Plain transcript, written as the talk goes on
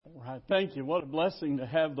Thank you. What a blessing to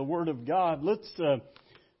have the Word of God. Let's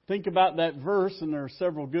think about that verse, and there are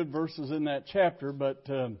several good verses in that chapter, but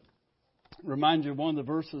remind you of one of the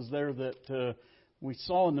verses there that we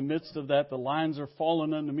saw in the midst of that, the lines are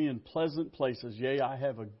fallen unto me in pleasant places. Yea, I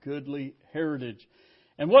have a goodly heritage.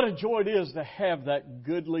 And what a joy it is to have that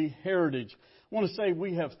goodly heritage. I want to say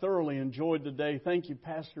we have thoroughly enjoyed the day. Thank you,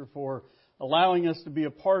 Pastor, for allowing us to be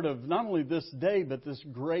a part of not only this day, but this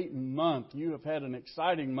great month. You have had an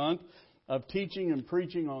exciting month of teaching and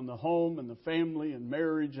preaching on the home and the family and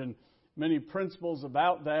marriage and many principles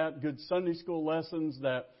about that. Good Sunday school lessons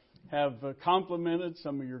that have complemented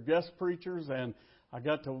some of your guest preachers, and I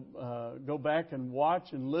got to go back and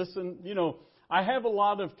watch and listen. You know, I have a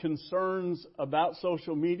lot of concerns about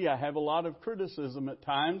social media. I have a lot of criticism at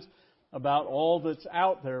times about all that's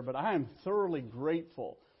out there, but I am thoroughly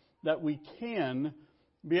grateful that we can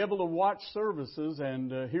be able to watch services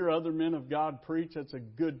and hear other men of God preach. That's a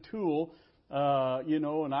good tool,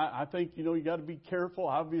 and I think, you got to be careful.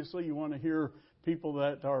 Obviously, you want to hear people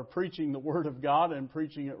that are preaching the Word of God and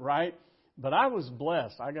preaching it right. But I was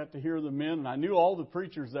blessed. I got to hear the men, and I knew all the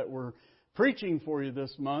preachers that were preaching for you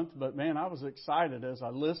this month. But, man, I was excited as I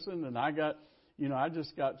listened, and I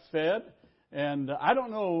just got fed. And I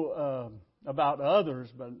don't know about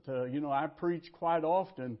others, but, I preach quite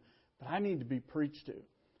often. But I need to be preached to.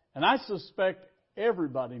 And I suspect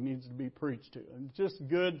everybody needs to be preached to. And it's just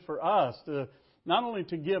good for us to not only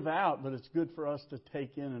to give out, but it's good for us to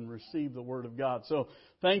take in and receive the Word of God. So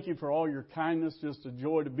thank you for all your kindness. Just a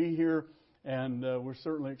joy to be here. And we're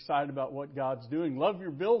certainly excited about what God's doing. Love your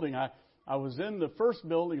building. I was in the first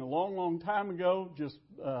building a long, long time ago.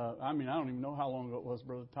 I don't even know how long ago it was,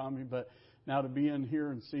 Brother Tommy. But now to be in here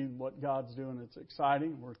and see what God's doing, it's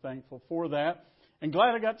exciting. We're thankful for that. And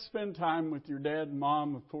glad I got to spend time with your dad and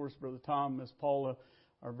mom. Of course, Brother Tom, Miss Paula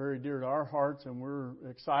are very dear to our hearts, and we're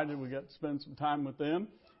excited we got to spend some time with them.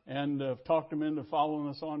 And talked them into following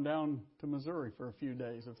us on down to Missouri for a few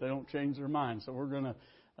days if they don't change their minds. So we're going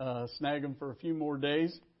to snag them for a few more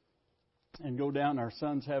days and go down. Our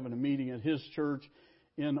son's having a meeting at his church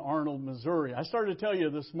in Arnold, Missouri. I started to tell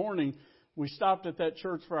you this morning, we stopped at that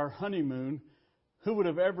church for our honeymoon. Who would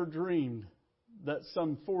have ever dreamed that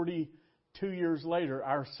some 42 years later,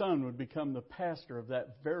 our son would become the pastor of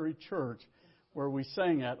that very church where we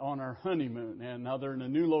sang at on our honeymoon. And now they're in a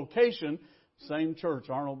new location, same church,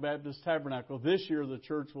 Arnold Baptist Tabernacle. This year, the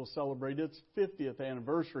church will celebrate its 50th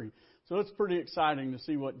anniversary. So it's pretty exciting to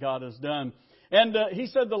see what God has done. And he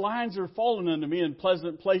said, the lines are fallen unto me in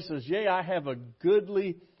pleasant places. Yea, I have a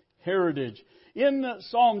goodly heritage. In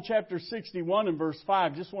Psalm chapter 61 and verse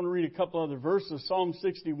 5, just want to read a couple other verses. Psalm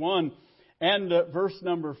 61 and verse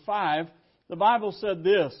number 5. The Bible said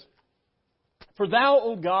this, For thou,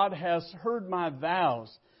 O God, hast heard my vows.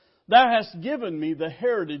 Thou hast given me the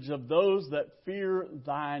heritage of those that fear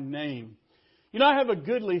thy name. I have a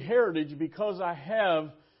goodly heritage because I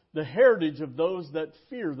have the heritage of those that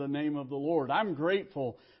fear the name of the Lord. I'm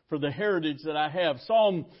grateful for the heritage that I have.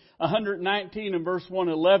 Psalm 119 and verse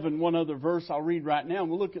 111, one other verse I'll read right now. And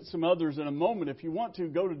we'll look at some others in a moment. If you want to,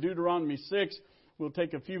 go to Deuteronomy 6. We'll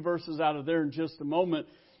take a few verses out of there in just a moment.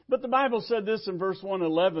 But the Bible said this in verse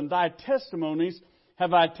 111, Thy testimonies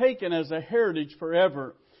have I taken as a heritage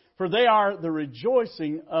forever, for they are the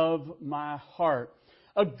rejoicing of my heart.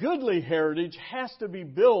 A goodly heritage has to be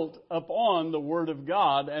built upon the Word of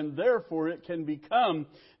God, and therefore it can become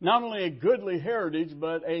not only a goodly heritage,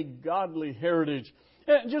 but a godly heritage.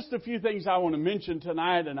 And just a few things I want to mention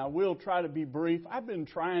tonight, and I will try to be brief. I've been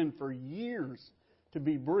trying for years to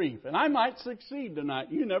be brief, and I might succeed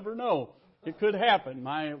tonight. You never know. It could happen.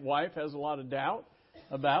 My wife has a lot of doubt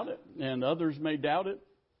about it, and others may doubt it.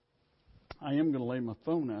 I am going to lay my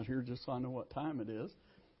phone out here just so I know what time it is,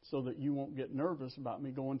 so that you won't get nervous about me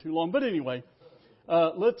going too long. But anyway,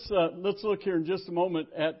 let's look here in just a moment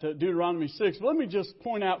at Deuteronomy 6. But let me just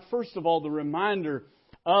point out, first of all, the reminder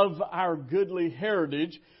of our goodly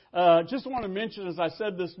heritage. Just want to mention, as I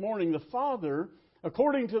said this morning, the father,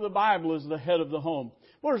 according to the Bible, is the head of the home.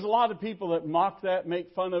 Well, there's a lot of people that mock that,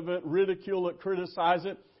 make fun of it, ridicule it, criticize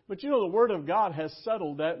it. But the Word of God has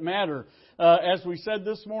settled that matter. As we said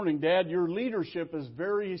this morning, Dad, your leadership is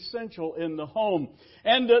very essential in the home.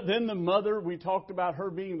 And then the mother, we talked about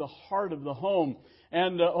her being the heart of the home.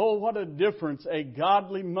 And what a difference a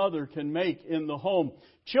godly mother can make in the home.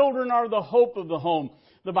 Children are the hope of the home.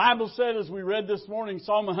 The Bible said, as we read this morning,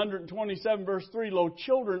 Psalm 127, verse 3, Lo,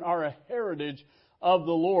 children are a heritage of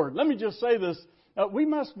the Lord. Let me just say this. We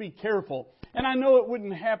must be careful. And I know it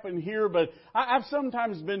wouldn't happen here, but I've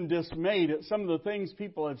sometimes been dismayed at some of the things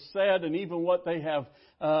people have said and even what they have,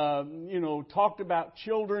 talked about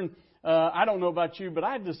children. I don't know about you, but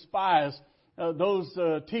I despise those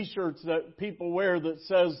T-shirts that people wear that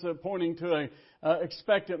says, pointing to a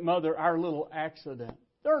expectant mother, our little accident.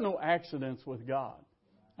 There are no accidents with God.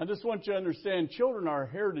 I just want you to understand, children are a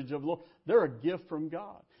heritage of the Lord. They're a gift from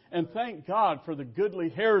God. And thank God for the goodly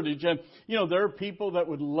heritage. And, there are people that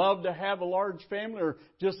would love to have a large family or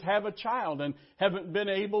just have a child and haven't been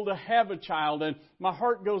able to have a child. And my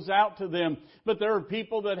heart goes out to them. But there are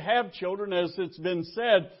people that have children, as it's been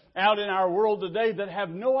said, out in our world today that have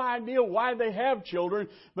no idea why they have children.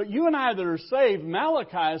 But you and I that are saved,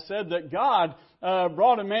 Malachi said that God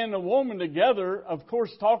brought a man and a woman together, of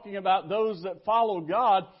course talking about those that follow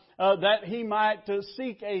God, that He might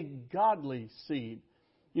seek a godly seed.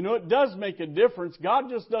 It does make a difference. God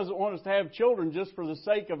just doesn't want us to have children just for the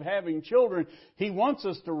sake of having children. He wants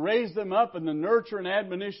us to raise them up in the nurture and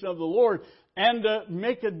admonition of the Lord and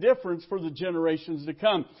make a difference for the generations to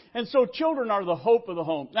come. And so children are the hope of the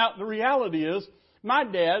home. Now, the reality is, my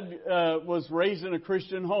dad was raised in a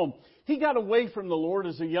Christian home. He got away from the Lord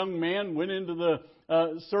as a young man, went into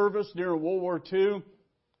the service during World War II,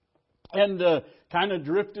 and kind of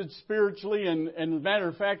drifted spiritually. And as a matter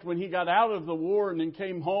of fact, when he got out of the war and then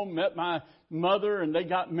came home, met my mother, and they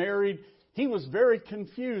got married, he was very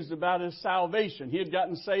confused about his salvation. He had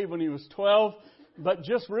gotten saved when he was 12, but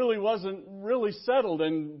just really wasn't really settled,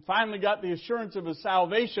 and finally got the assurance of his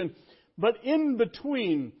salvation. But in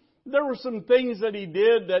between, there were some things that he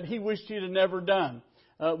did that he wished he'd have never done.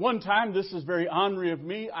 One time, this is very ornery of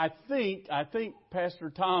me, I think Pastor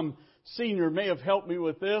Tom Sr. may have helped me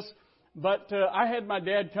with this, but I had my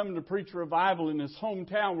dad come to preach revival in his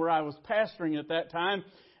hometown where I was pastoring at that time,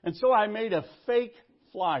 and so I made a fake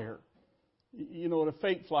flyer. You know what a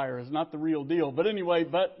fake flyer is, not the real deal. But anyway,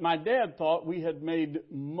 my dad thought we had made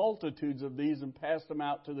multitudes of these and passed them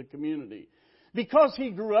out to the community. Because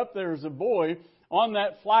he grew up there as a boy, on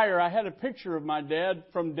that flyer I had a picture of my dad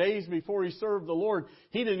from days before he served the Lord.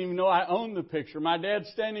 He didn't even know I owned the picture. My dad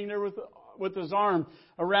standing there with his arm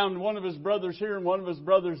around one of his brothers here and one of his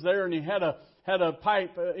brothers there, and he had a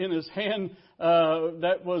pipe in his hand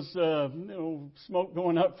that was smoke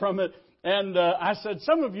going up from it. And I said,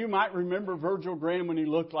 some of you might remember Virgil Graham when he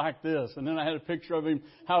looked like this. And then I had a picture of him,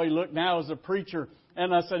 how he looked now as a preacher.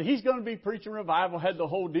 And I said, he's going to be preaching revival, had the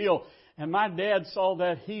whole deal. And my dad saw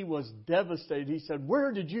that. He was devastated. He said,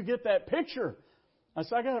 where did you get that picture? I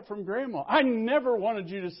said, I got it from Grandma. I never wanted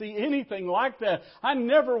you to see anything like that. I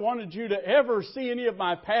never wanted you to ever see any of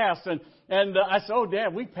my past. And I said, oh,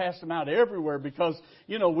 Dad, we passed them out everywhere because,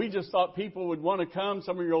 we just thought people would want to come,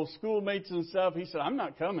 some of your old schoolmates and stuff. He said, I'm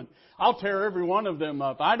not coming. I'll tear every one of them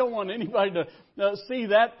up. I don't want anybody to see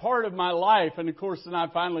that part of my life. And, of course, then I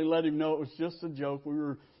finally let him know it was just a joke. We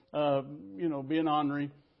were, being ornery.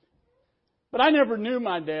 But I never knew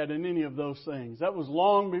my dad in any of those things. That was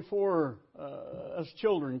long before us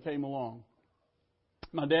children came along.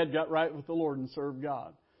 My dad got right with the Lord and served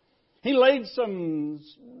God. He laid some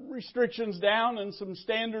restrictions down and some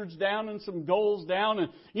standards down and some goals down. And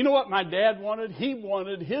you know what my dad wanted? He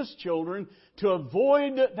wanted his children to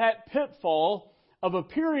avoid that pitfall of a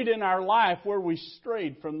period in our life where we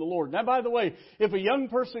strayed from the Lord. Now, by the way, if a young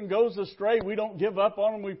person goes astray, we don't give up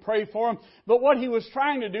on them. We pray for them. But what he was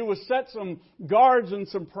trying to do was set some guards and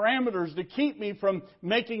some parameters to keep me from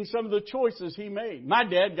making some of the choices he made. My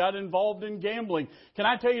dad got involved in gambling. Can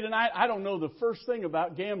I tell you tonight, I don't know the first thing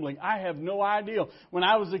about gambling. I have no idea. When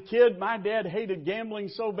I was a kid, my dad hated gambling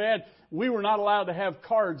so bad, we were not allowed to have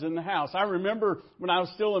cards in the house. I remember when I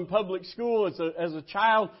was still in public school as a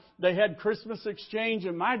child, they had Christmas exchange,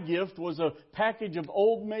 and my gift was a package of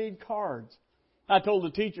Old Maid cards. I told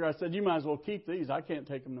the teacher, I said, you might as well keep these. I can't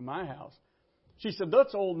take them to my house. She said,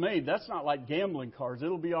 that's Old Maid. That's not like gambling cards.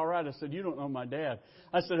 It'll be all right. I said, you don't know my dad.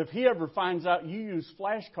 I said, if he ever finds out you use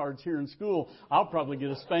flashcards here in school, I'll probably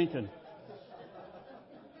get a spanking.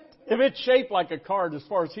 If it's shaped like a card, as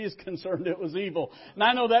far as he's concerned, it was evil. And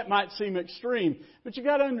I know that might seem extreme, but you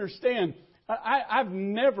got to understand, I've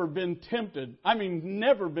never been tempted.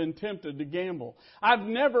 Never been tempted to gamble. I've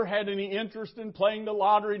never had any interest in playing the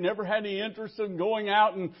lottery, never had any interest in going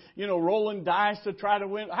out and, rolling dice to try to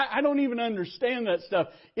win. I don't even understand that stuff.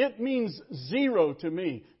 It means zero to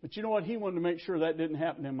me. But you know what? He wanted to make sure that didn't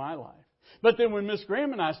happen in my life. But then when Miss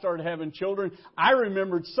Graham and I started having children, I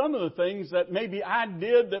remembered some of the things that maybe I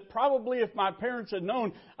did that probably if my parents had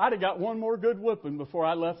known, I'd have got one more good whipping before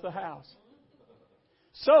I left the house.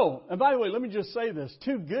 So, and by the way, let me just say this.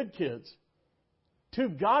 Two good kids, two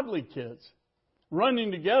godly kids,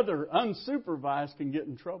 running together unsupervised can get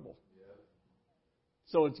in trouble.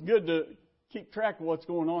 So it's good to keep track of what's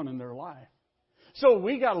going on in their life. So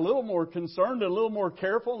we got a little more concerned, a little more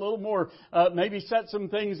careful, a little more, maybe set some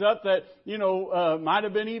things up that, might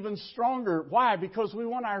have been even stronger. Why? Because we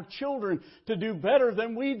want our children to do better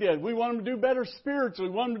than we did. We want them to do better spiritually.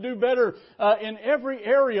 We want them to do better in every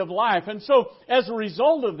area of life. And so, as a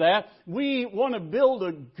result of that, we want to build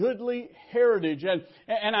a goodly heritage.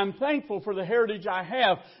 And I'm thankful for the heritage I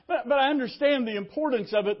have. But I understand the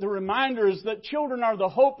importance of it. The reminder is that children are the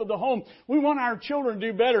hope of the home. We want our children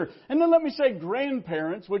to do better. And then let me say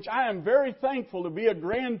grandparents, which I am very thankful to be a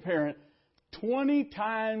grandparent, 20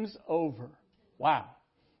 times over. Wow.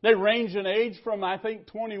 They range in age from, I think,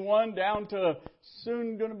 21 down to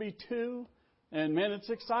soon going to be 2. And man, it's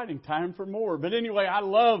exciting. Time for more. But anyway, I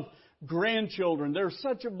love grandchildren. They're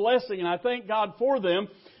such a blessing, and I thank God for them.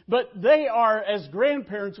 But they are, as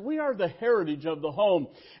grandparents, we are the heritage of the home.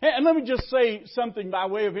 And let me just say something by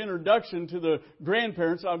way of introduction to the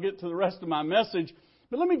grandparents. I'll get to the rest of my message.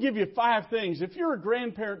 But let me give you 5 things. If you're a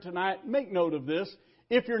grandparent tonight, make note of this.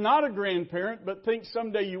 If you're not a grandparent, but think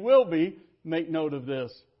someday you will be, make note of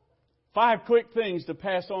this. 5 quick things to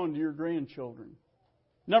pass on to your grandchildren.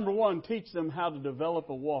 Number 1, teach them how to develop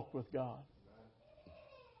a walk with God.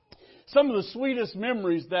 Some of the sweetest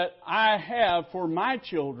memories that I have for my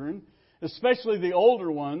children, especially the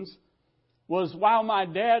older ones, was while my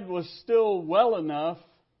dad was still well enough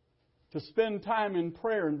to spend time in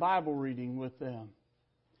prayer and Bible reading with them.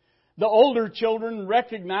 The older children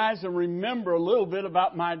recognize and remember a little bit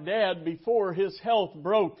about my dad before his health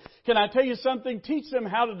broke. Can I tell you something? Teach them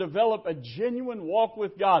how to develop a genuine walk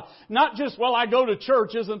with God. Not just, well, I go to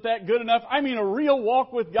church, isn't that good enough? I mean a real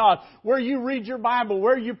walk with God, where you read your Bible,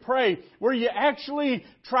 where you pray, where you actually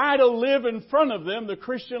try to live in front of them the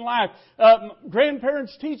Christian life.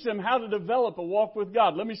 Grandparents, teach them how to develop a walk with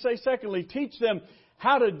God. Let me say secondly, teach them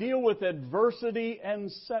how to deal with adversity and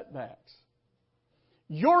setbacks.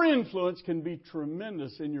 Your influence can be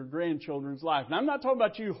tremendous in your grandchildren's life. Now, I'm not talking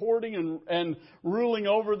about you hoarding and ruling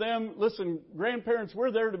over them. Listen, grandparents,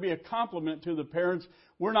 we're there to be a complement to the parents.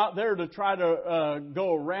 We're not there to try to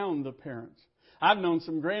go around the parents. I've known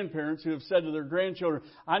some grandparents who have said to their grandchildren,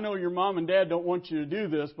 I know your mom and dad don't want you to do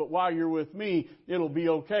this, but while you're with me, it'll be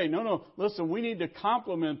okay. No, listen, we need to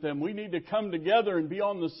complement them. We need to come together and be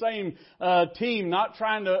on the same team, not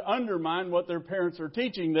trying to undermine what their parents are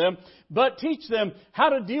teaching them, but teach them how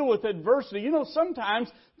to deal with adversity. Sometimes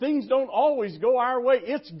things don't always go our way.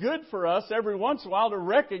 It's good for us every once in a while to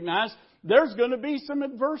recognize there's going to be some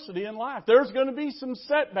adversity in life. There's going to be some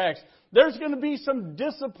setbacks. There's going to be some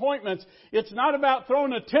disappointments. It's not about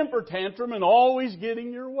throwing a temper tantrum and always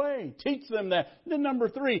getting your way. Teach them that. Then number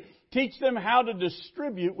 3, teach them how to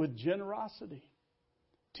distribute with generosity.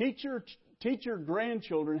 Teach your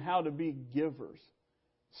grandchildren how to be givers.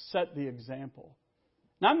 Set the example.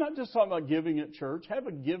 Now, I'm not just talking about giving at church. Have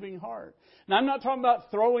a giving heart. Now, I'm not talking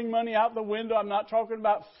about throwing money out the window. I'm not talking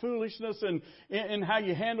about foolishness and how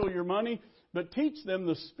you handle your money. But teach them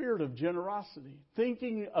the spirit of generosity,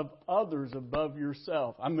 thinking of others above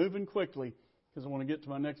yourself. I'm moving quickly because I want to get to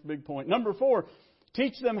my next big point. Number 4,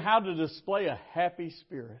 teach them how to display a happy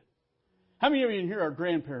spirit. How many of you in here are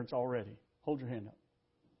grandparents already? Hold your hand up.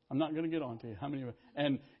 I'm not going to get on to you. How many of you?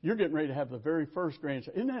 And you're getting ready to have the very first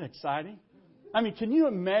grandchild. Isn't that exciting? I mean, can you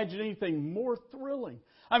imagine anything more thrilling?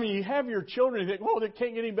 I mean, you have your children and you think, well, they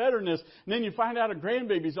can't get any better than this. And then you find out a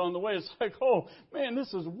grandbaby's on the way. It's like, oh, man,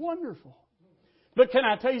 this is wonderful. But can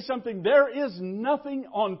I tell you something? There is nothing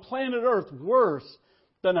on planet Earth worse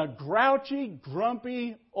than a grouchy,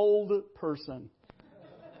 grumpy, old person.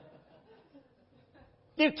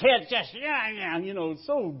 You can't just,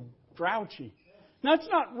 so grouchy. Now, it's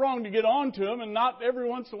not wrong to get on to them, and not every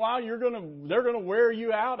once in a while they're going to wear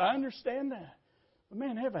you out. I understand that. But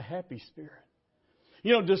man, have a happy spirit.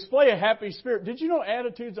 Display a happy spirit. Did you know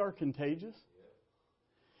attitudes are contagious?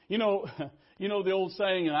 You know the old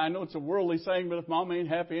saying, and I know it's a worldly saying, but if mom ain't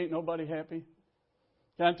happy, ain't nobody happy.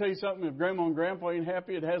 Can I tell you something? If grandma and grandpa ain't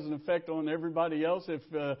happy, it has an effect on everybody else.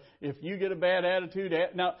 If you get a bad attitude,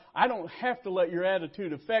 now I don't have to let your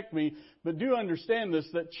attitude affect me, but do understand this,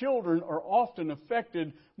 that children are often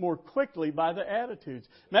affected more quickly by the attitudes.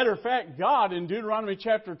 Matter of fact, God in Deuteronomy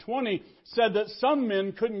chapter 20 said that some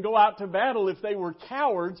men couldn't go out to battle if they were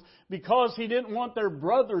cowards because He didn't want their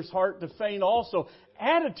brother's heart to faint also.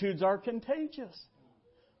 Attitudes are contagious.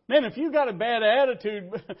 Man, if you got a bad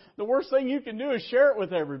attitude, the worst thing you can do is share it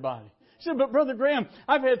with everybody. He said, but Brother Graham,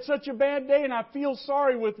 I've had such a bad day and I feel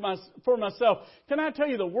sorry for myself. Can I tell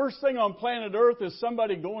you the worst thing on planet Earth is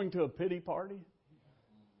somebody going to a pity party?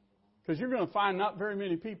 Because you're going to find not very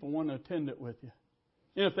many people want to attend it with you.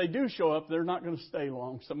 And if they do show up, they're not going to stay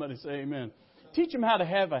long. Somebody say amen. Teach them how to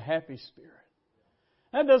have a happy spirit.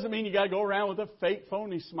 That doesn't mean you got to go around with a fake,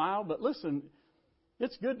 phony smile. But listen,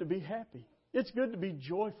 it's good to be happy. It's good to be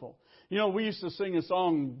joyful. You know, we used to sing a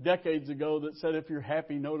song decades ago that said, if you're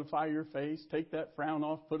happy, notify your face. Take that frown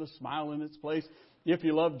off, put a smile in its place. If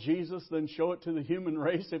you love Jesus, then show it to the human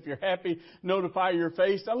race. If you're happy, notify your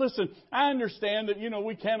face. Now listen, I understand that,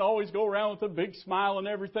 we can't always go around with a big smile and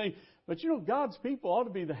everything. But God's people ought to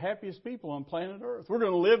be the happiest people on planet Earth. We're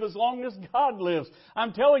going to live as long as God lives.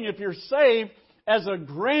 I'm telling you, if you're saved as a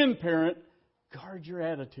grandparent, guard your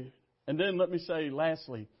attitude. And then let me say,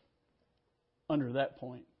 lastly, under that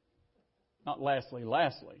point. Not lastly.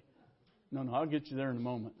 No, I'll get you there in a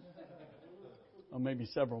moment. Or maybe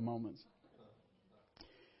several moments.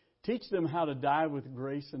 Teach them how to die with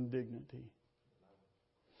grace and dignity.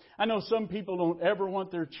 I know some people don't ever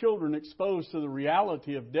want their children exposed to the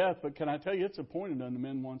reality of death, but can I tell you, it's appointed unto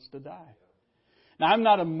men once to die. Now, I'm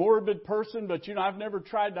not a morbid person, but I've never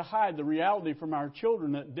tried to hide the reality from our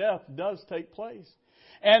children that death does take place.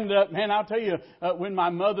 And, man, I'll tell you, when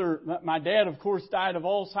my dad, of course, died of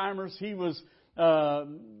Alzheimer's, he was,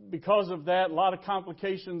 because of that, a lot of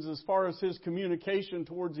complications as far as his communication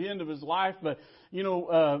towards the end of his life. But,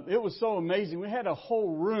 it was so amazing. We had a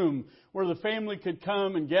whole room where the family could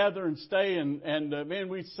come and gather and stay. And man,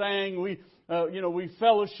 we sang, we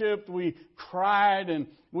fellowshiped, we cried, and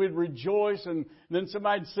we'd rejoice, and then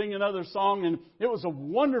somebody'd sing another song, and it was a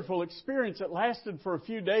wonderful experience. It lasted for a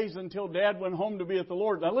few days until Dad went home to be with the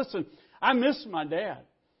Lord. Now listen, I miss my dad.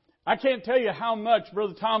 I can't tell you how much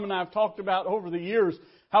Brother Tom and I have talked about over the years,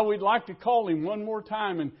 how we'd like to call him one more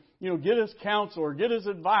time and, get his counsel or get his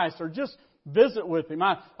advice or just visit with him.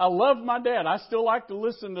 I love my dad. I still like to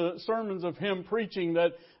listen to sermons of him preaching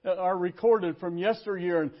that are recorded from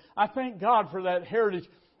yesteryear, and I thank God for that heritage.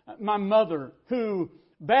 My mother, who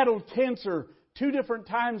battled cancer 2 different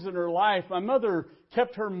times in her life. My mother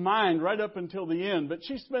kept her mind right up until the end, but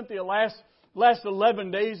she spent the last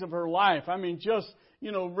 11 days of her life. I mean, just,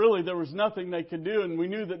 really there was nothing they could do, and we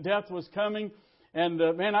knew that death was coming. And,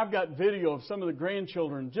 man, I've got video of some of the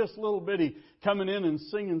grandchildren, just little bitty, coming in and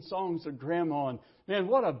singing songs of Grandma. And, man,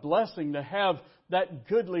 what a blessing to have that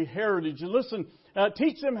goodly heritage. And listen,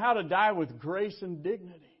 teach them how to die with grace and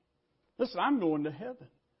dignity. Listen, I'm going to heaven.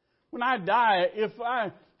 When I die, if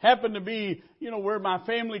I happen to be, where my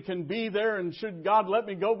family can be there, and should God let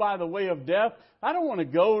me go by the way of death, I don't want to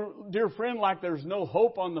go, dear friend, like there's no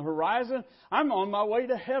hope on the horizon. I'm on my way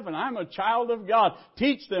to heaven. I'm a child of God.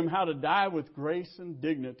 Teach them how to die with grace and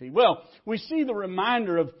dignity. Well, we see the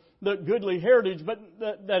reminder of the goodly heritage, but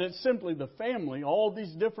that it's simply the family. All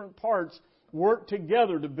these different parts work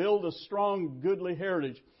together to build a strong, goodly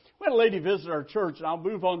heritage. We had a lady visit our church, and I'll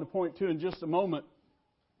move on to point 2 in just a moment.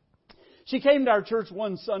 She came to our church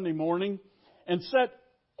one Sunday morning and sat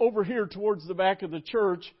over here towards the back of the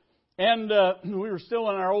church. And we were still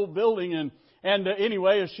in our old building. And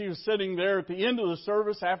anyway, as she was sitting there at the end of the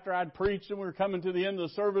service, after I'd preached and we were coming to the end of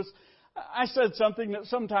the service, I said something that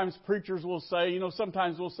sometimes preachers will say.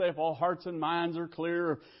 Sometimes we'll say if all hearts and minds are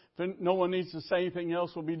clear, if no one needs to say anything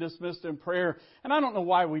else, we'll be dismissed in prayer. And I don't know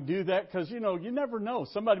why we do that, because, you never know.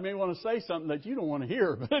 Somebody may want to say something that you don't want to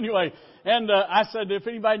hear. But anyway, and I said, if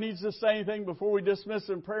anybody needs to say anything before we dismiss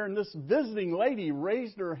in prayer, and this visiting lady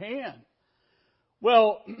raised her hand.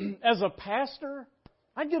 Well, as a pastor,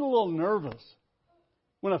 I get a little nervous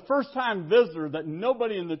when a first-time visitor that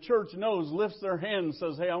nobody in the church knows lifts their hand and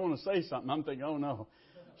says, hey, I want to say something. I'm thinking, oh no,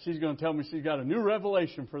 she's going to tell me she's got a new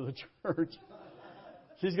revelation for the church.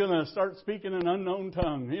 She's going to start speaking in an unknown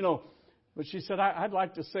tongue, But she said, I'd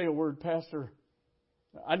like to say a word, Pastor.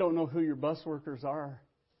 I don't know who your bus workers are.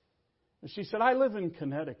 And she said, I live in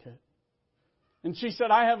Connecticut. And she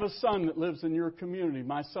said, I have a son that lives in your community.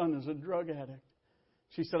 My son is a drug addict.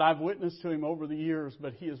 She said, I've witnessed to him over the years,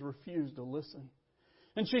 but he has refused to listen.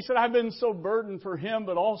 And she said, I've been so burdened for him,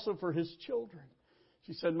 but also for his children.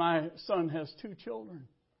 She said, my son has 2 children.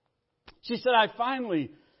 She said, I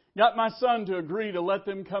finally got my son to agree to let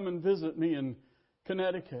them come and visit me in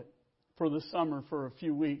Connecticut for the summer for a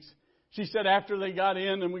few weeks. She said after they got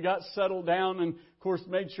in and we got settled down and, of course,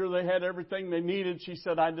 made sure they had everything they needed, she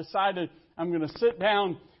said, I decided I'm going to sit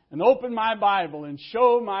down and open my Bible and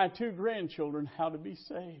show my 2 grandchildren how to be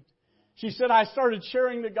saved. She said, I started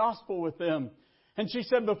sharing the gospel with them. And she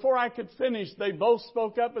said, before I could finish, they both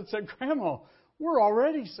spoke up and said, Grandma, we're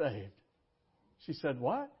already saved. She said,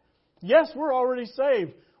 what? Yes, we're already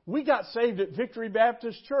saved. We got saved at Victory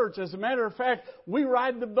Baptist Church. As a matter of fact, we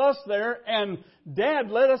ride the bus there, and Dad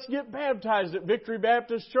let us get baptized at Victory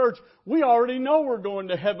Baptist Church. We already know we're going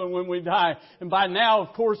to heaven when we die. And by now,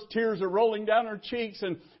 of course, tears are rolling down our cheeks,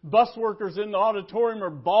 and bus workers in the auditorium are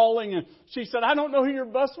bawling. And she said, I don't know who your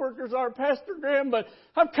bus workers are, Pastor Graham, but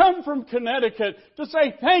I've come from Connecticut to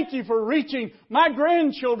say thank you for reaching my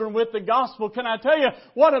grandchildren with the gospel. Can I tell you,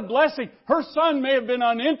 what a blessing. Her son may have been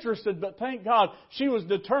uninterested, but thank God she was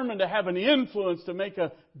determined to have an influence to make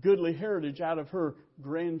a goodly heritage out of her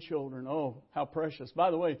grandchildren. Oh, how precious. By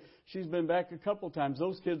the way, she's been back a couple times.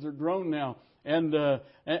 Those kids are grown now and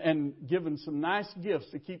given some nice gifts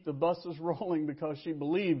to keep the buses rolling because she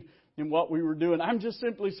believed in what we were doing. I'm just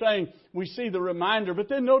simply saying we see the reminder, but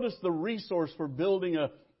then notice the resource for building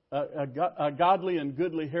a godly and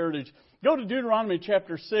goodly heritage. Go to Deuteronomy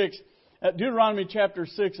chapter 6. Deuteronomy chapter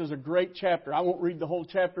 6 is a great chapter. I won't read the whole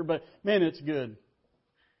chapter, but man, it's good.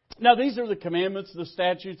 Now these are the commandments, the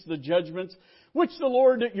statutes, the judgments, which the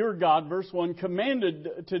Lord your God, verse 1,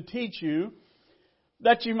 commanded to teach you,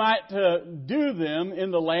 that you might do them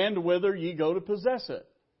in the land whither ye go to possess it.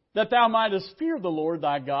 That thou mightest fear the Lord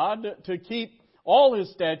thy God, to keep all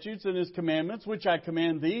His statutes and His commandments, which I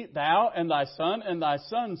command thee, thou and thy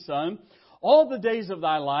son's son, all the days of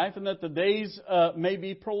thy life, and that the days may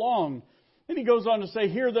be prolonged. And he goes on to say,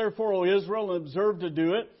 Hear therefore, O Israel, and observe to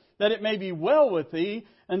do it, that it may be well with thee,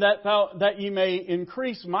 and that ye may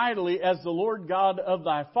increase mightily, as the Lord God of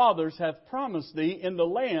thy fathers hath promised thee, in the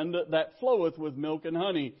land that floweth with milk and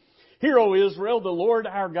honey. Hear, O Israel, the Lord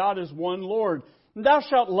our God is one Lord. And thou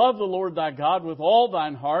shalt love the Lord thy God with all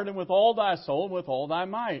thine heart, and with all thy soul, and with all thy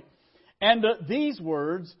might. And these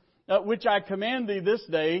words, which I command thee this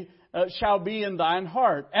day, shall be in thine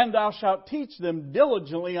heart, and thou shalt teach them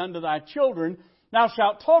diligently unto thy children. Thou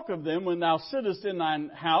shalt talk of them when thou sittest in thine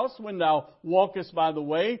house, when thou walkest by the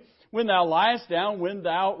way, when thou liest down, when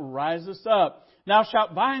thou risest up. Thou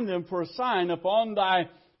shalt bind them for a sign upon thy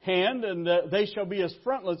hand, and they shall be as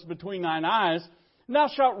frontlets between thine eyes. And thou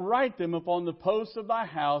shalt write them upon the posts of thy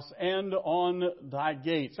house and on thy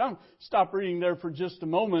gates. I'll stop reading there for just a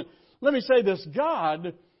moment. Let me say this.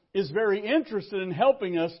 God is very interested in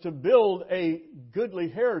helping us to build a goodly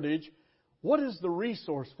heritage. What is the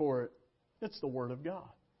resource for it? It's the Word of God.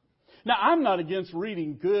 Now, I'm not against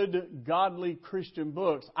reading good, godly Christian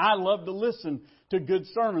books. I love to listen to good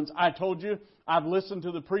sermons. I told you, I've listened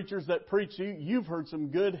to the preachers that preach you. You've heard some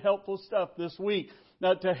good, helpful stuff this week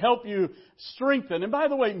to help you strengthen. And by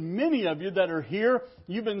the way, many of you that are here,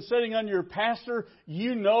 you've been sitting under your pastor.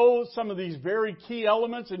 You know some of these very key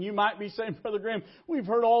elements, and you might be saying, Brother Graham, we've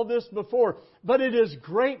heard all this before. But it is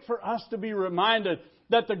great for us to be reminded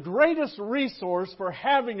that the greatest resource for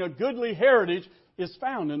having a goodly heritage is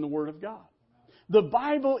found in the Word of God. The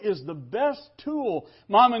Bible is the best tool,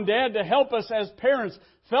 Mom and Dad, to help us as parents.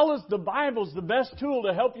 Fellas, the Bible's the best tool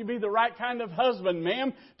to help you be the right kind of husband.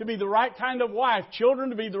 Ma'am, to be the right kind of wife. Children,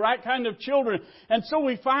 to be the right kind of children. And so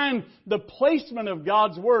we find the placement of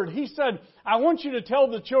God's Word. He said, I want you to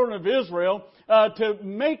tell the children of Israel to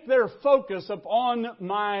make their focus upon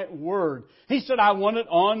my Word. He said, I want it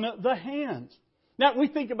on the hands. Now, we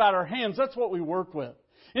think about our hands. That's what we work with.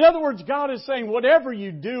 In other words, God is saying, whatever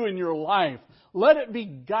you do in your life, let it be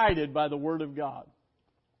guided by the Word of God.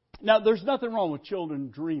 Now, there's nothing wrong with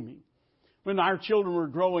children dreaming. When our children were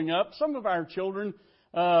growing up, some of our children,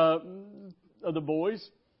 the boys,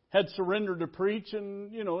 had surrendered to preach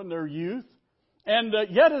in their youth. And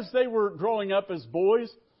yet as they were growing up as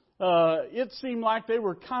boys, it seemed like they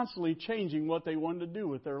were constantly changing what they wanted to do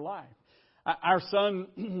with their life. Our son,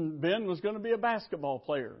 Ben, was going to be a basketball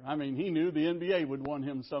player. I mean, he knew the NBA would want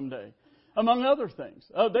him someday. Among other things,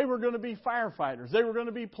 they were going to be firefighters. They were going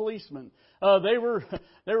to be policemen. Brother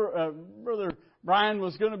Brian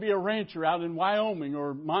was going to be a rancher out in Wyoming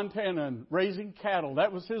or Montana and raising cattle.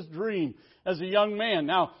 That was his dream as a young man.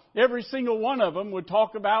 Now, every single one of them would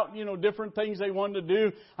talk about, different things they wanted to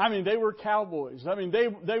do. I mean, they were cowboys. I mean,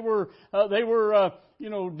 they were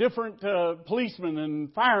different policemen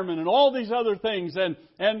and firemen and all these other things and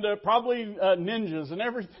probably ninjas and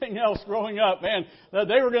everything else growing up. Man,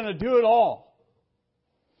 they were going to do it all.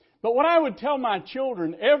 But what I would tell my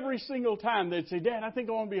children every single time, they'd say, Dad, I think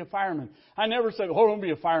I want to be a fireman. I never said, I want to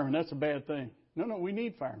be a fireman. That's a bad thing. No, we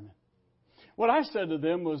need firemen. What I said to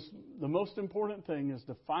them was, the most important thing is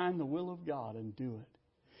to find the will of God and do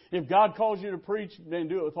it. If God calls you to preach, then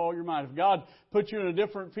do it with all your might. If God puts you in a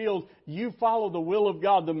different field, you follow the will of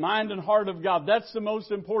God, the mind and heart of God. That's the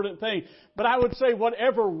most important thing. But I would say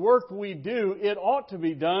whatever work we do, it ought to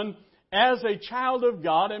be done as a child of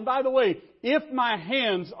God. And by the way, if my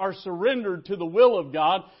hands are surrendered to the will of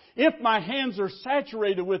God, if my hands are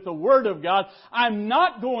saturated with the Word of God, I'm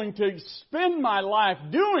not going to spend my life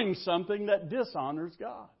doing something that dishonors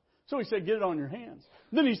God. So He said, get it on your hands.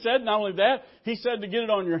 Then He said, not only that, He said to get it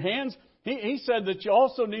on your hands, He said that you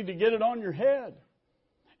also need to get it on your head.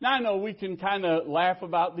 Now I know we can kind of laugh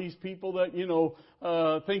about these people that,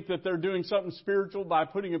 think that they're doing something spiritual by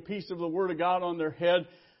putting a piece of the Word of God on their head.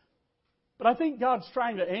 But I think God's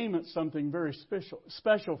trying to aim at something very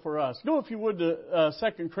special for us. Go, if you would, to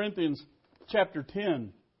 2 Corinthians chapter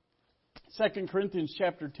 10. 2 Corinthians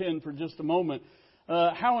chapter 10 for just a moment.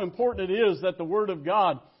 How important it is that the Word of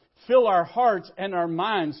God fill our hearts and our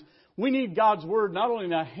minds. We need God's Word not only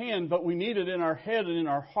in our hand, but we need it in our head and in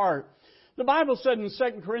our heart. The Bible said in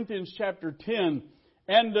 2 Corinthians chapter 10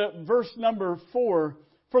 and verse number 4,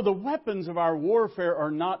 for the weapons of our warfare are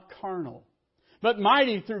not carnal, but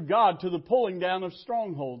mighty through God to the pulling down of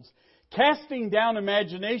strongholds, casting down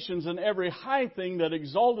imaginations and every high thing that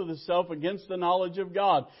exalteth itself against the knowledge of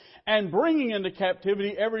God, and bringing into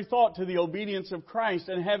captivity every thought to the obedience of Christ,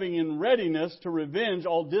 and having in readiness to revenge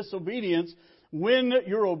all disobedience when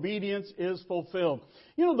your obedience is fulfilled.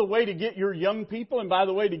 You know the way to get your young people, and by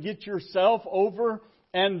the way, to get yourself over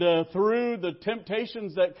and through the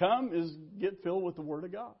temptations that come, is get filled with the Word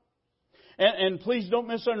of God. And please don't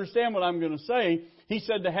misunderstand what I'm going to say. He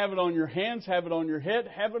said to have it on your hands, have it on your head,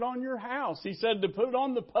 have it on your house. He said to put it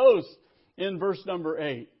on the post in verse number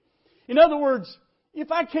 8. In other words,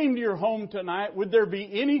 if I came to your home tonight, would there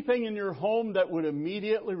be anything in your home that would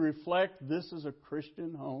immediately reflect this is a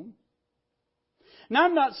Christian home? Now,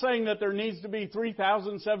 I'm not saying that there needs to be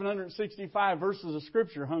 3,765 verses of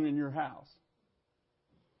Scripture hung in your house.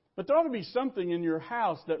 But there ought to be something in your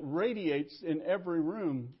house that radiates in every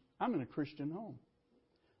room. I'm in a Christian home.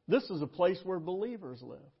 This is a place where believers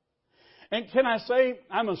live. And can I say,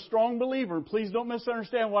 I'm a strong believer. Please don't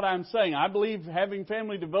misunderstand what I'm saying. I believe having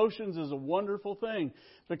family devotions is a wonderful thing.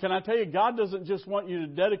 But can I tell you, God doesn't just want you to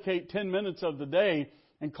dedicate 10 minutes of the day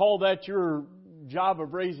and call that your job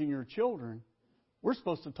of raising your children. We're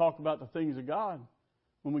supposed to talk about the things of God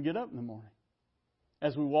when we get up in the morning,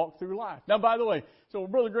 as we walk through life. Now, by the way, so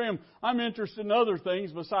Brother Graham, I'm interested in other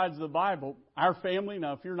things besides the Bible. Our family,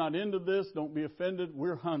 now if you're not into this, don't be offended.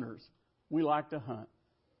 We're hunters. We like to hunt.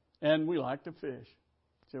 And we like to fish.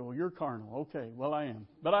 You say, well, you're carnal. Okay, well, I am.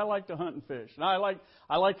 But I like to hunt and fish. And I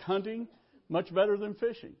like hunting much better than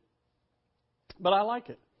fishing. But I like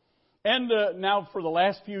it. And now for the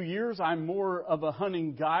last few years, I'm more of a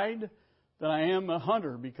hunting guide than I am a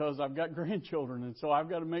hunter, because I've got grandchildren, and so I've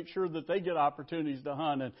got to make sure that they get opportunities to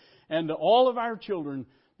hunt. And all of our children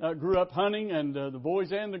grew up hunting, and the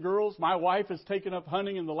boys and the girls. My wife has taken up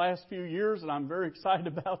hunting in the last few years, and I'm very excited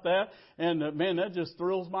about that. And man, that just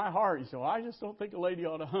thrills my heart. You say, well, I just don't think a lady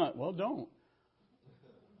ought to hunt. Well, don't.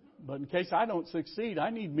 But in case I don't succeed, I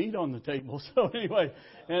need meat on the table. So anyway,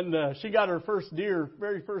 and she got her first deer.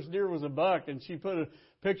 Very first deer was a buck, and she put a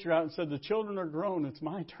picture out and said, the children are grown, it's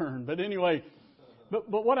my turn. But anyway, but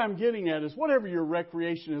what I'm getting at is whatever your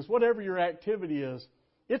recreation is, whatever your activity is,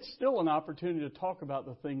 it's still an opportunity to talk about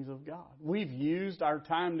the things of God. We've used our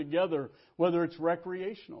time together, whether it's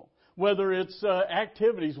recreational, whether it's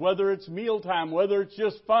activities, whether it's mealtime, whether it's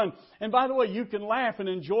just fun. And by the way, you can laugh and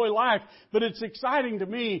enjoy life, but it's exciting to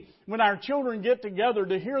me when our children get together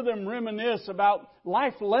to hear them reminisce about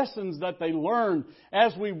life lessons that they learned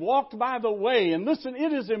as we walked by the way. And listen,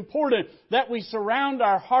 it is important that we surround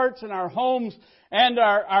our hearts and our homes and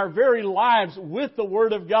our very lives with the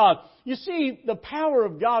Word of God. You see, the power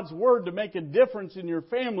of God's Word to make a difference in your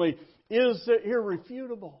family is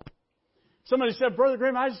irrefutable. Somebody said, Brother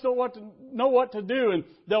Graham, I just don't know what to do. And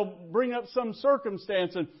they'll bring up some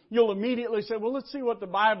circumstance, and you'll immediately say, well, let's see what the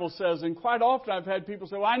Bible says. And quite often I've had people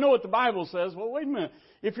say, well, I know what the Bible says. Well, wait a minute.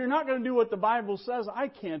 If you're not going to do what the Bible says, I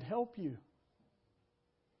can't help you.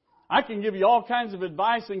 I can give you all kinds of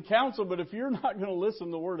advice and counsel, but if you're not going to listen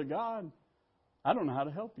to the Word of God, I don't know how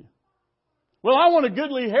to help you. Well, I want a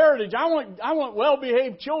goodly heritage. I want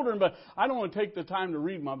well-behaved children, but I don't want to take the time to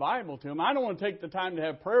read my Bible to them. I don't want to take the time to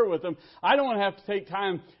have prayer with them. I don't want to have to take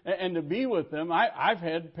time and to be with them. I've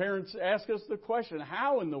had parents ask us the question,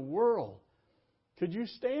 how in the world could you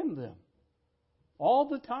stand them all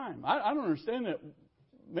the time? I don't understand that.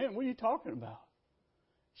 Man, what are you talking about?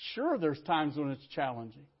 Sure, there's times when it's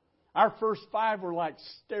challenging. Our first 5 were like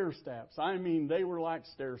stair steps. I mean, they were like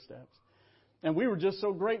stair steps. And we were just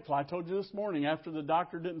so grateful. I told you this morning, after the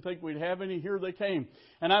doctor didn't think we'd have any, here they came.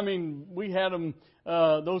 And I mean, we had them,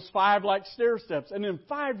 those 5 like stair steps. And then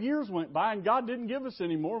 5 years went by and God didn't give us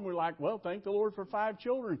any more. And we're like, well, thank the Lord for 5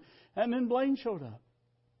 children. And then Blaine showed up.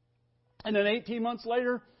 And then 18 months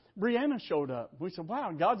later, Brianna showed up. We said,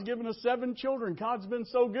 wow, God's given us 7 children. God's been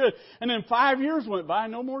so good. And then 5 years went by,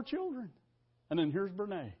 no more children. And then here's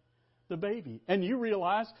Brene, the baby. And you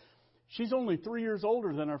realize she's only 3 years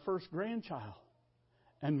older than our first grandchild.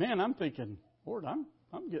 And man, I'm thinking, Lord, I'm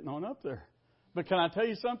getting on up there. But can I tell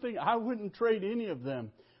you something? I wouldn't trade any of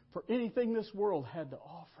them for anything this world had to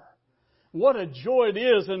offer. What a joy it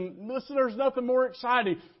is. And listen, there's nothing more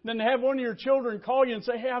exciting than to have one of your children call you and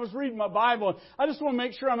say, hey, I was reading my Bible. I just want to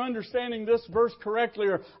make sure I'm understanding this verse correctly.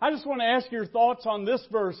 Or I just want to ask your thoughts on this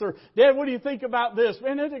verse. Or Dad, what do you think about this?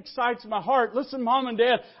 Man, it excites my heart. Listen, Mom and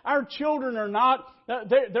Dad, our children are not,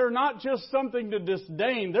 they're not just something to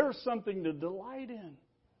disdain. They're something to delight in.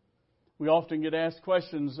 We often get asked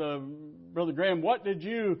questions, Brother Graham, what did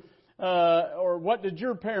you or what did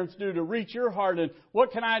your parents do to reach your heart? And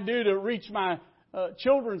what can I do to reach my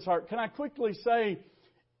children's heart? Can I quickly say,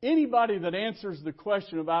 anybody that answers the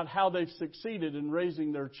question about how they've succeeded in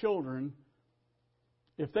raising their children,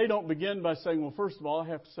 if they don't begin by saying, well, first of all, I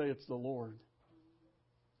have to say it's the Lord.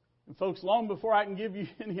 And folks, long before I can give you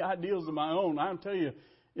any ideas of my own, I'll tell you,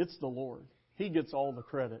 it's the Lord. He gets all the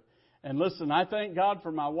credit. And listen, I thank God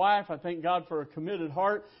for my wife. I thank God for a committed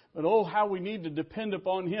heart. But oh, how we need to depend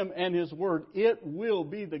upon Him and His Word. It will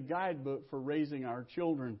be the guidebook for raising our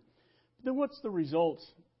children. Then what's the results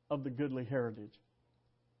of the goodly heritage?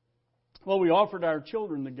 Well, we offered our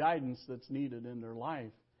children the guidance that's needed in their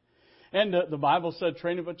life. And the Bible said,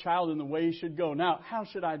 train up a child in the way he should go. Now, how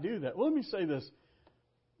should I do that? Well, let me say this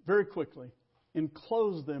very quickly.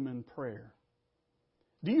 Enclose them in prayer.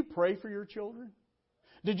 Do you pray for your children?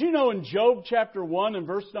 Did you know in Job chapter 1 and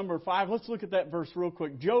verse number 5, let's look at that verse real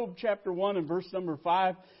quick. Job chapter 1 and verse number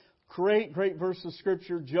 5, great verse of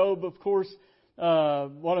Scripture. Job, of course,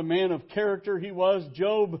 what a man of character he was.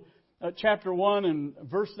 Job chapter 1 and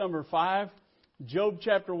verse number 5. Job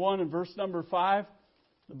chapter 1 and verse number 5.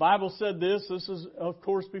 The Bible said this. This is, of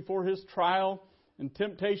course, before his trial and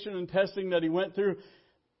temptation and testing that he went through.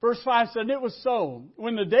 Verse 5 said, it was so,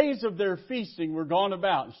 when the days of their feasting were gone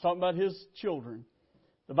about. It's talking about his children.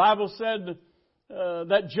 The Bible said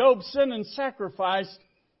that Job sinned and sacrificed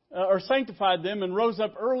or sanctified them and rose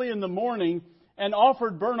up early in the morning and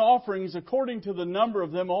offered burnt offerings according to the number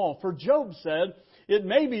of them all. For Job said, it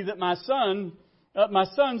may be that my sons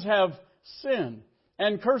have sinned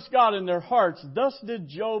and cursed God in their hearts. Thus did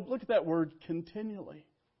Job, look at that word, continually.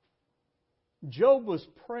 Job was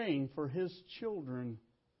praying for his children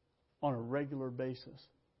on a regular basis.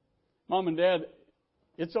 Mom and Dad,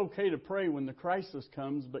 it's okay to pray when the crisis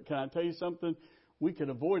comes, but can I tell you something? We could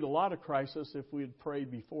avoid a lot of crisis if we had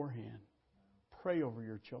prayed beforehand. Pray over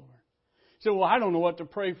your children. So, well, I don't know what to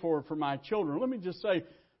pray for my children. Let me just say,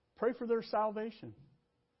 pray for their salvation.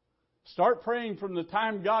 Start praying from the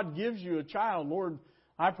time God gives you a child. Lord,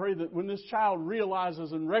 I pray that when this child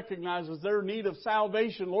realizes and recognizes their need of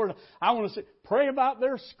salvation, Lord, I want to say, pray about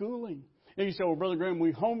their schooling. And you say, well, Brother Graham,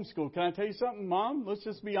 we homeschool. Can I tell you something, Mom? Let's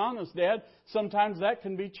just be honest, Dad. Sometimes that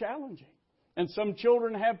can be challenging. And some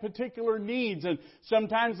children have particular needs. And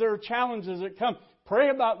sometimes there are challenges that come. Pray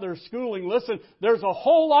about their schooling. Listen, there's a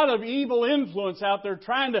whole lot of evil influence out there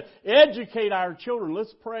trying to educate our children.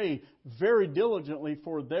 Let's pray very diligently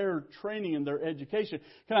for their training and their education.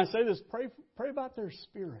 Can I say this? Pray about their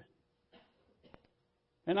spirit.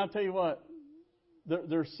 And I'll tell you what,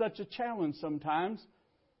 there's such a challenge sometimes.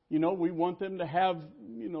 You know, we want them to have,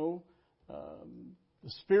 the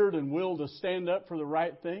spirit and will to stand up for the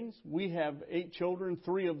right things. We have 8 children.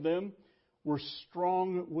 3 of them were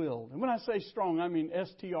strong-willed. And when I say strong, I mean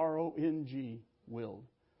S-T-R-O-N-G, willed.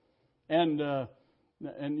 And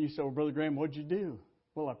you say, well, Brother Graham, what'd you do?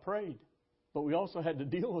 Well, I prayed. But we also had to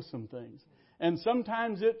deal with some things. And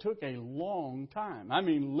sometimes it took a long time. I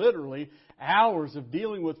mean, literally hours of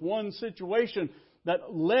dealing with one situation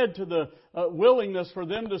that led to the willingness for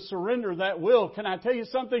them to surrender that will. Can I tell you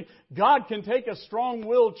something? God can take a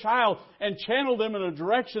strong-willed child and channel them in a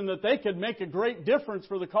direction that they could make a great difference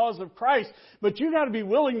for the cause of Christ. But you got to be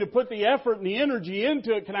willing to put the effort and the energy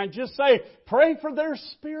into it. Can I just say, pray for their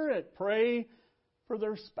spirit. Pray for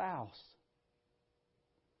their spouse.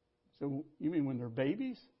 So you mean when they're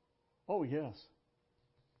babies? Oh, yes.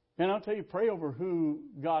 And I'll tell you, pray over who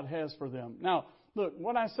God has for them. Now, look,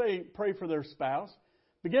 when I say pray for their spouse,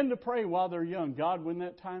 begin to pray while they're young. God, when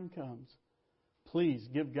that time comes, please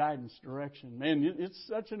give guidance, direction. Man, it's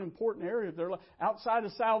such an important area of their life. Outside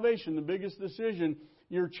of salvation, the biggest decision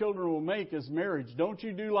your children will make is marriage. Don't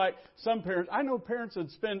you do like some parents. I know parents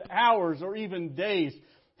that spend hours or even days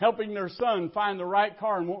helping their son find the right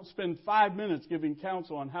car and won't spend 5 minutes giving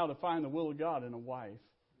counsel on how to find the will of God in a wife.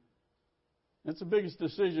 That's the biggest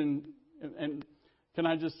decision. And can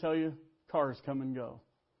I just tell you, cars come and go.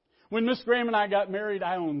 When Miss Graham and I got married,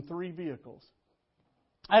 I owned 3 vehicles.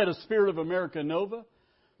 I had a Spirit of America Nova.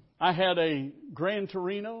 I had a Gran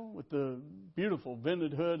Torino with the beautiful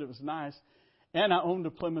vented hood. It was nice. And I owned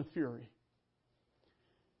a Plymouth Fury.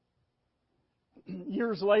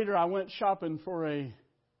 Years later, I went shopping for a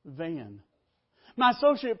van. My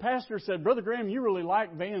associate pastor said, Brother Graham, you really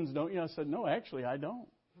like vans, don't you? I said, no, actually, I don't.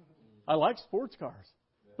 I like sports cars.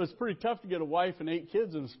 But it's pretty tough to get a wife and 8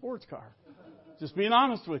 kids in a sports car. Just being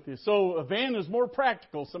honest with you. So a van is more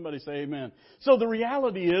practical. Somebody say amen. So the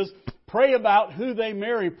reality is, pray about who they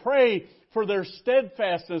marry. Pray for their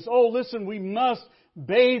steadfastness. Oh, listen, we must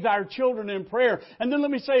bathe our children in prayer. And then let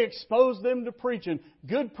me say, expose them to preaching.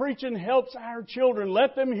 Good preaching helps our children.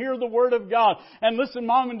 Let them hear the Word of God. And listen,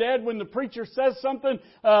 Mom and Dad, when the preacher says something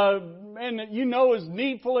and that you know is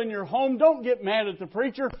needful in your home, don't get mad at the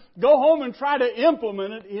preacher. Go home and try to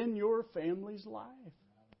implement it in your family's life.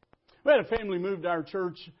 We had a family move to our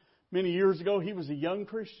church many years ago. He was a young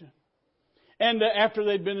Christian. And after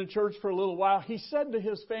they'd been in church for a little while, he said to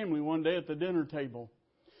his family one day at the dinner table,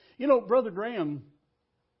 you know, Brother Graham,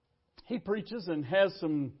 he preaches and has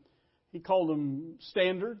some, he called them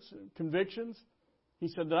standards, convictions. He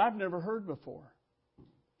said that I've never heard before.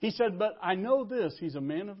 He said, but I know this, he's a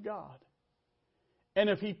man of God. And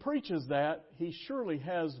if he preaches that, he surely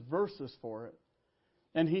has verses for it.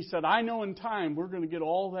 And he said, I know in time we're going to get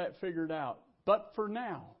all that figured out. But for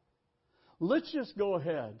now, let's just go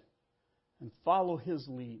ahead and follow his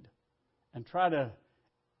lead and try to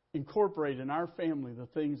incorporate in our family the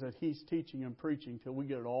things that he's teaching and preaching till we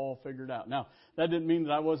get it all figured out. Now, that didn't mean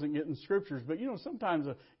that I wasn't getting scriptures, but you know, sometimes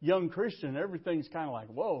a young Christian, everything's kind of like,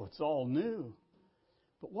 whoa, it's all new.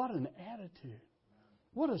 But what an attitude.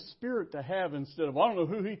 What a spirit to have instead of, I don't know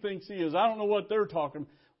who he thinks he is. I don't know what they're talking.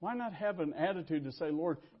 Why not have an attitude to say,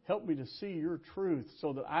 Lord, help me to see your truth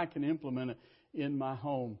so that I can implement it in my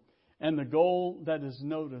home. And the goal that is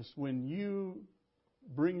noticed when you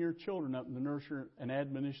bring your children up in the nurture and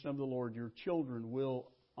admonition of the Lord, your children will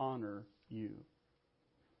honor you.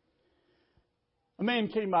 A man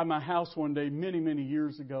came by my house one day many, many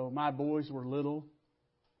years ago. My boys were little.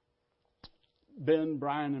 Ben,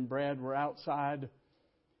 Brian, and Brad were outside.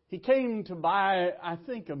 He came to buy, I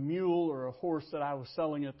think, a mule or a horse that I was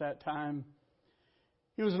selling at that time.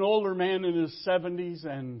 He was an older man in his 70s,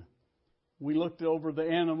 and we looked over the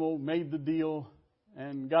animal, made the deal,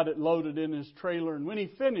 and got it loaded in his trailer. And when he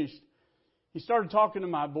finished, he started talking to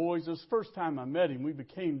my boys. It was the first time I met him. We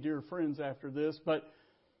became dear friends after this. But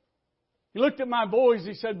he looked at my boys.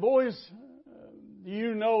 He said, boys, do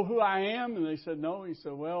you know who I am? And they said, no. He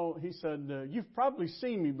said, well, you've probably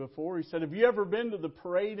seen me before. He said, have you ever been to the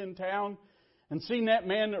parade in town and seen that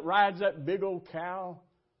man that rides that big old cow?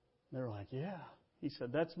 They're like, yeah. He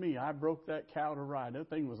said, that's me. I broke that cow to ride. That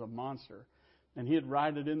thing was a monster. And he'd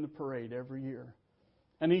ride it in the parade every year.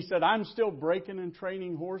 And he said, I'm still breaking and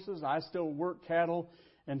training horses. I still work cattle.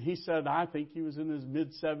 And he said, I think he was in his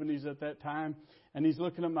mid-70s at that time. And he's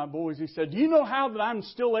looking at my boys. He said, do you know how that I'm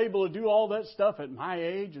still able to do all that stuff at my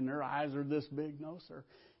age? And their eyes are this big. No, sir.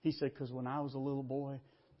 He said, because when I was a little boy,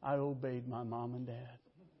 I obeyed my mom and dad.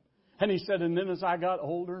 And he said, and then as I got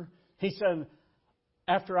older, he said,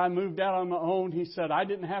 after I moved out on my own, he said, I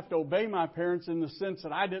didn't have to obey my parents in the sense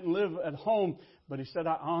that I didn't live at home. But he said,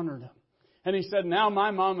 I honored them. And he said, now my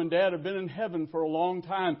mom and dad have been in heaven for a long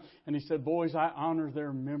time. And he said, boys, I honor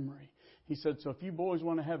their memory. He said, so if you boys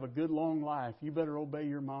want to have a good long life, you better obey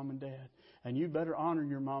your mom and dad. And you better honor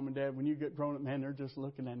your mom and dad when you get grown up. Man, they're just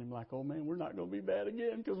looking at him like, oh man, we're not going to be bad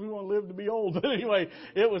again because we want to live to be old. But anyway,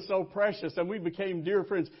 it was so precious. And we became dear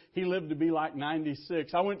friends. He lived to be like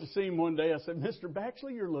 96. I went to see him one day. I said, Mr.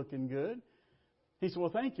 Baxley, you're looking good. He said, well,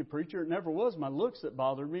 thank you, preacher. It never was my looks that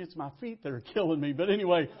bothered me. It's my feet that are killing me. But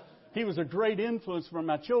anyway, he was a great influence for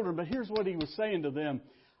my children. But here's what he was saying to them.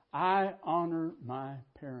 I honor my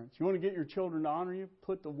parents. You want to get your children to honor you?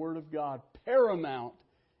 Put the Word of God paramount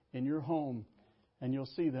in your home, and you'll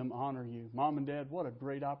see them honor you. Mom and Dad, what a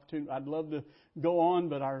great opportunity. I'd love to go on,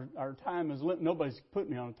 but our time is limited. Nobody's put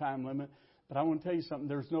me on a time limit. But I want to tell you something.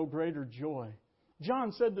 There's no greater joy.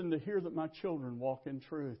 John said than to hear that my children walk in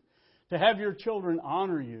truth. To have your children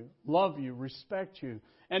honor you, love you, respect you,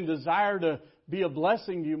 and desire to be a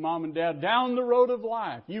blessing to you, Mom and Dad, down the road of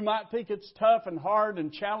life. You might think it's tough and hard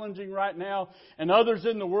and challenging right now, and others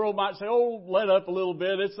in the world might say, oh, let up a little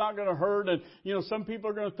bit. It's not going to hurt. And, some people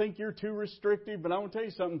are going to think you're too restrictive. But I want to tell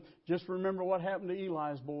you something. Just remember what happened to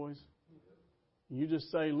Eli's boys. You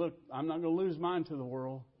just say, look, I'm not going to lose mine to the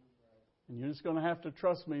world. And you're just going to have to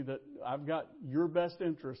trust me that I've got your best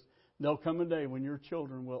interest. There'll come a day when your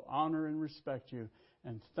children will honor and respect you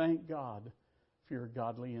and thank God for your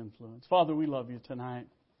godly influence. Father, we love you tonight.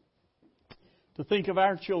 To think of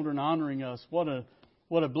our children honoring us, what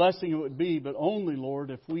a blessing it would be, but only,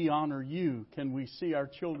 Lord, if we honor you, can we see our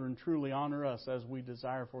children truly honor us as we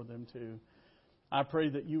desire for them to. I pray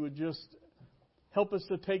that you would just help us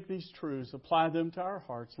to take these truths, apply them to our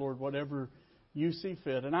hearts, Lord, whatever you see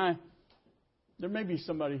fit. And there may be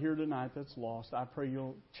somebody here tonight that's lost. I pray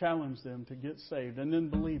you'll challenge them to get saved. And then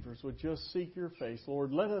believers would just seek your face.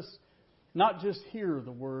 Lord, let us not just hear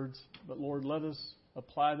the words, but Lord, let us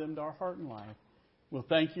apply them to our heart and life. We'll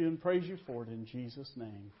thank you and praise you for it in Jesus'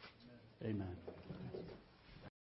 name. Amen.